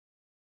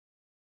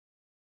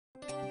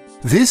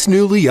This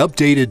newly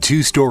updated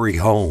two-story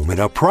home in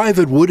a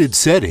private wooded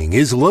setting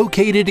is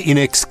located in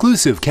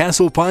exclusive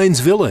Castle Pines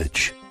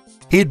Village.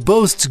 It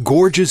boasts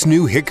gorgeous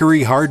new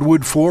hickory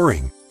hardwood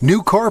flooring,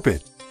 new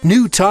carpet,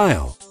 new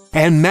tile,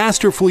 and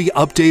masterfully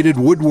updated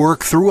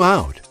woodwork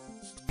throughout.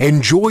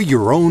 Enjoy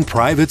your own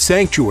private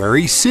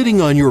sanctuary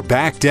sitting on your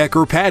back deck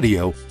or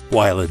patio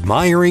while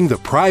admiring the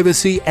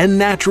privacy and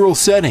natural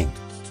setting.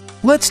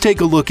 Let's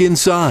take a look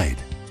inside.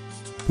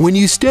 When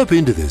you step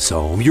into this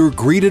home, you're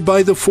greeted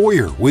by the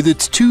foyer with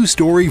its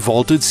two-story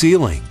vaulted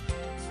ceiling.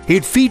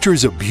 It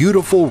features a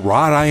beautiful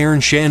wrought iron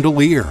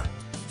chandelier.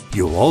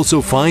 You'll also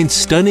find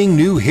stunning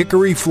new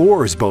hickory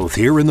floors both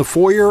here in the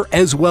foyer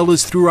as well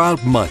as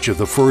throughout much of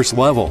the first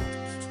level.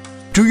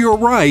 To your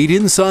right,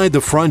 inside the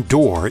front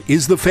door,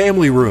 is the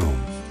family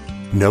room.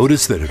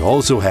 Notice that it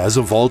also has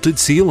a vaulted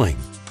ceiling.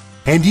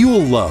 And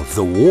you'll love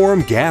the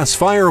warm gas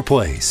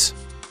fireplace.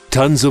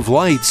 Tons of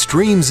light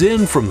streams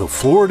in from the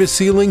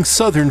floor-to-ceiling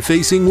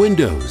southern-facing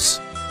windows.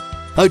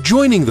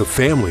 Adjoining the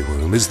family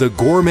room is the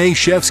gourmet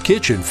chef's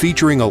kitchen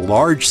featuring a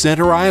large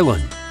center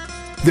island.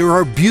 There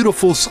are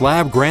beautiful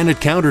slab granite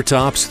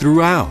countertops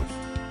throughout.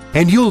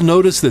 And you'll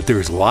notice that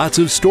there's lots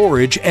of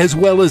storage as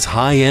well as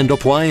high-end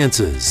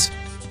appliances.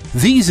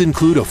 These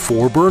include a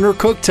 4-burner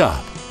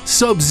cooktop,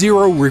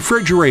 sub-zero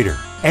refrigerator,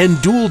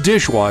 and dual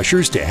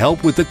dishwashers to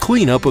help with the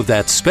cleanup of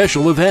that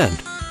special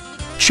event.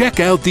 Check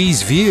out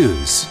these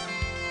views.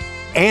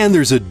 And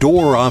there's a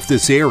door off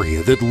this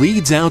area that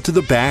leads out to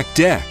the back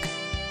deck.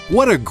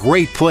 What a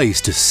great place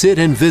to sit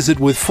and visit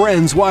with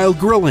friends while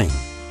grilling.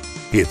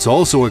 It's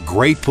also a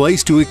great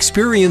place to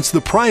experience the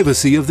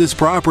privacy of this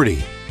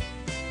property.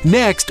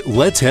 Next,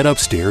 let's head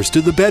upstairs to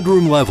the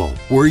bedroom level,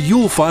 where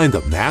you'll find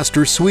the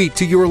master suite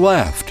to your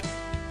left.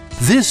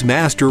 This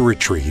master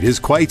retreat is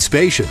quite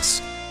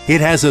spacious.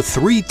 It has a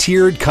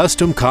 3-tiered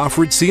custom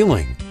coffered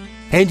ceiling.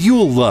 And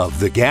you'll love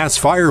the gas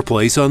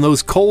fireplace on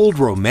those cold,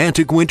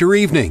 romantic winter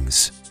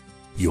evenings.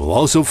 You'll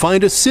also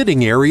find a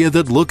sitting area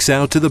that looks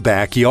out to the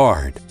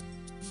backyard.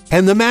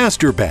 And the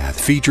master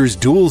bath features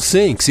dual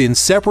sinks in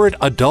separate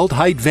adult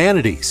height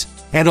vanities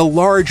and a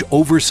large,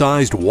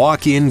 oversized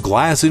walk-in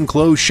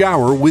glass-enclosed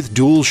shower with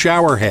dual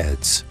shower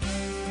heads.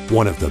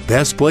 One of the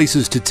best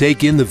places to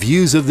take in the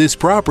views of this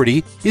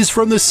property is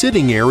from the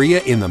sitting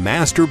area in the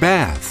master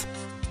bath,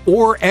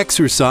 or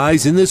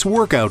exercise in this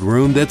workout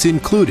room that's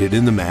included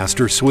in the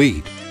master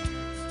suite.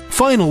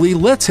 Finally,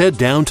 let's head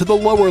down to the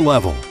lower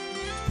level.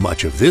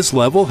 Much of this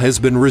level has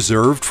been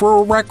reserved for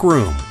a rec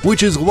room,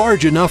 which is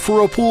large enough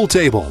for a pool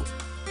table.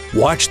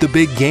 Watch the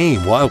big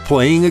game while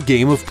playing a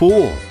game of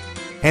pool.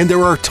 And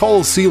there are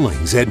tall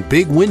ceilings and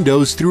big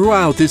windows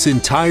throughout this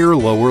entire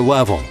lower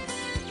level.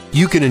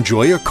 You can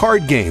enjoy a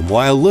card game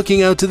while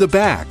looking out to the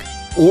back,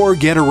 or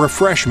get a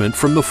refreshment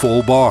from the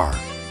full bar.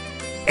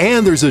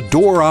 And there's a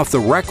door off the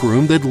rec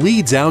room that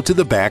leads out to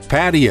the back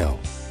patio.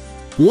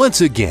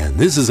 Once again,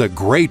 this is a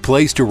great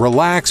place to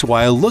relax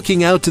while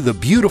looking out to the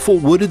beautiful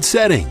wooded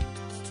setting.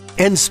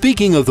 And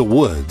speaking of the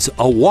woods,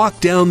 a walk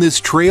down this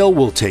trail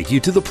will take you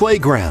to the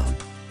playground.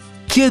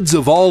 Kids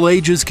of all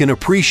ages can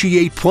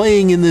appreciate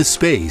playing in this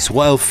space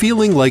while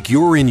feeling like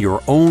you're in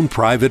your own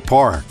private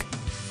park.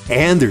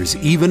 And there's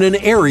even an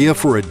area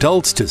for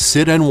adults to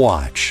sit and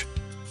watch.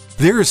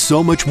 There's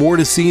so much more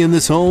to see in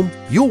this home,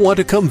 you'll want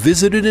to come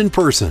visit it in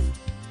person.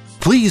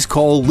 Please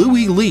call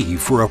Louie Lee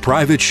for a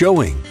private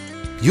showing.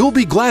 You'll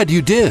be glad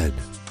you did.